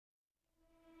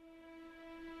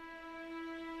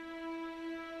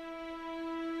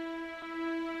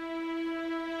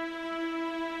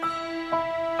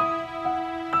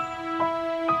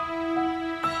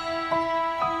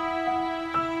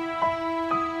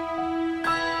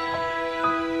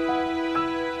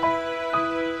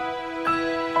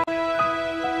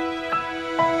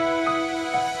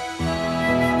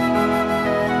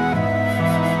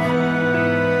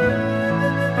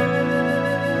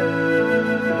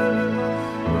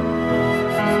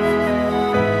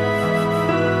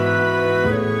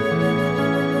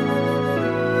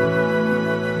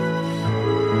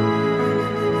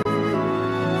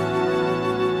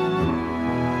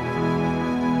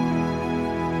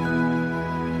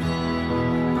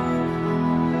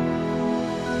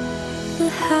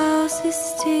house is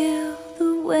still,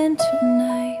 the winter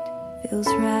night feels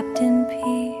wrapped in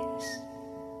peace.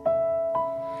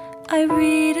 I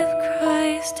read of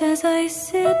Christ as I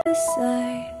sit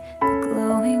beside the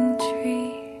glowing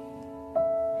tree,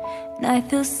 and I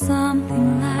feel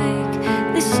something like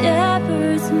the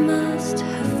shepherds must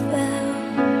have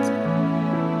felt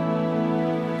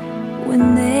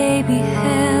when they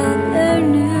beheld their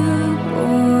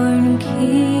newborn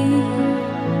King.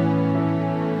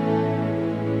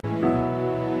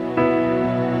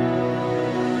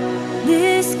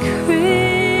 This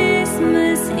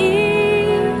Christmas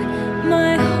Eve,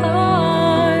 my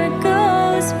heart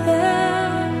goes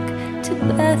back to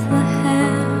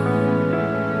Bethlehem.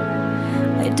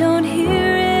 I don't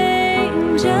hear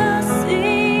angels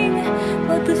sing,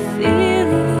 but the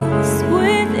feelings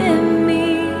within me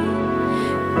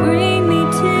bring me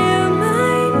to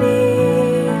my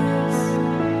knees.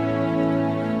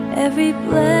 Every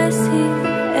blessing,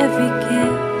 every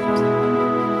gift,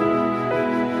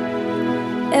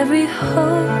 every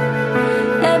hope,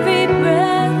 every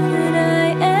breath that I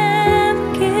am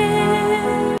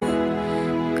given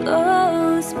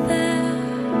goes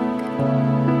back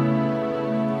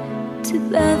to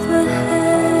Bethlehem.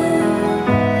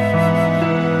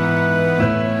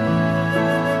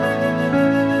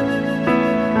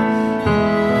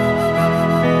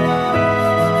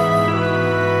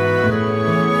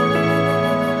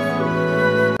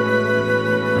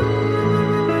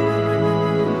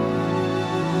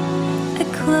 I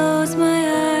close my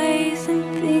eyes and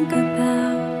think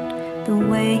about the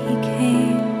way he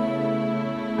came.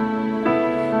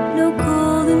 No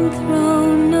golden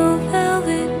throne, no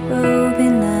velvet robe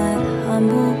in that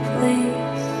humble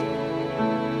place.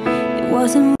 It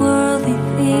wasn't worldly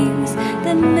things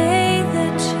that made the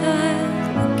child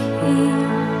a king.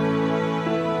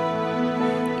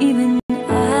 Even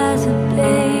as a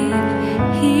babe,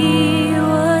 he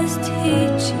was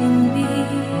teaching me.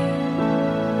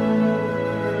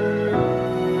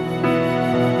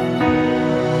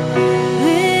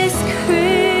 This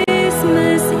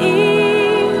Christmas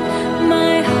Eve,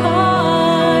 my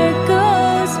heart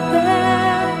goes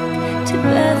back to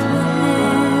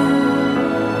Bethlehem.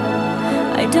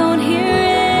 I don't hear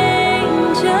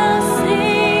angels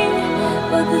sing,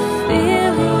 but the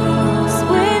feelings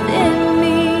within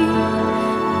me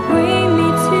bring me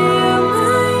to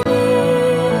my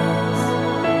knees.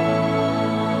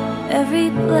 Every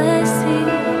blessing,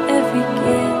 every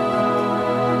gift,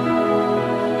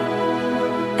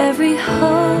 every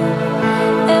hope,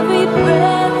 every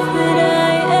breath that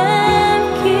I am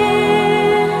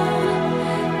given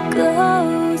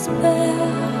goes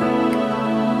back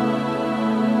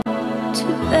to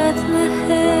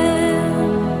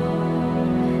Bethlehem.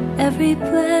 Every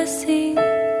blessing,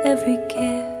 every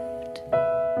gift,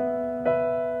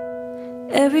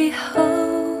 every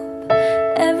hope,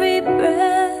 every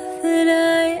breath that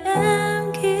I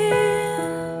am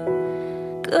given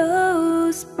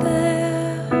goes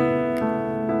back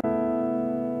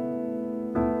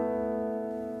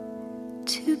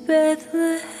to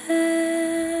Bethlehem.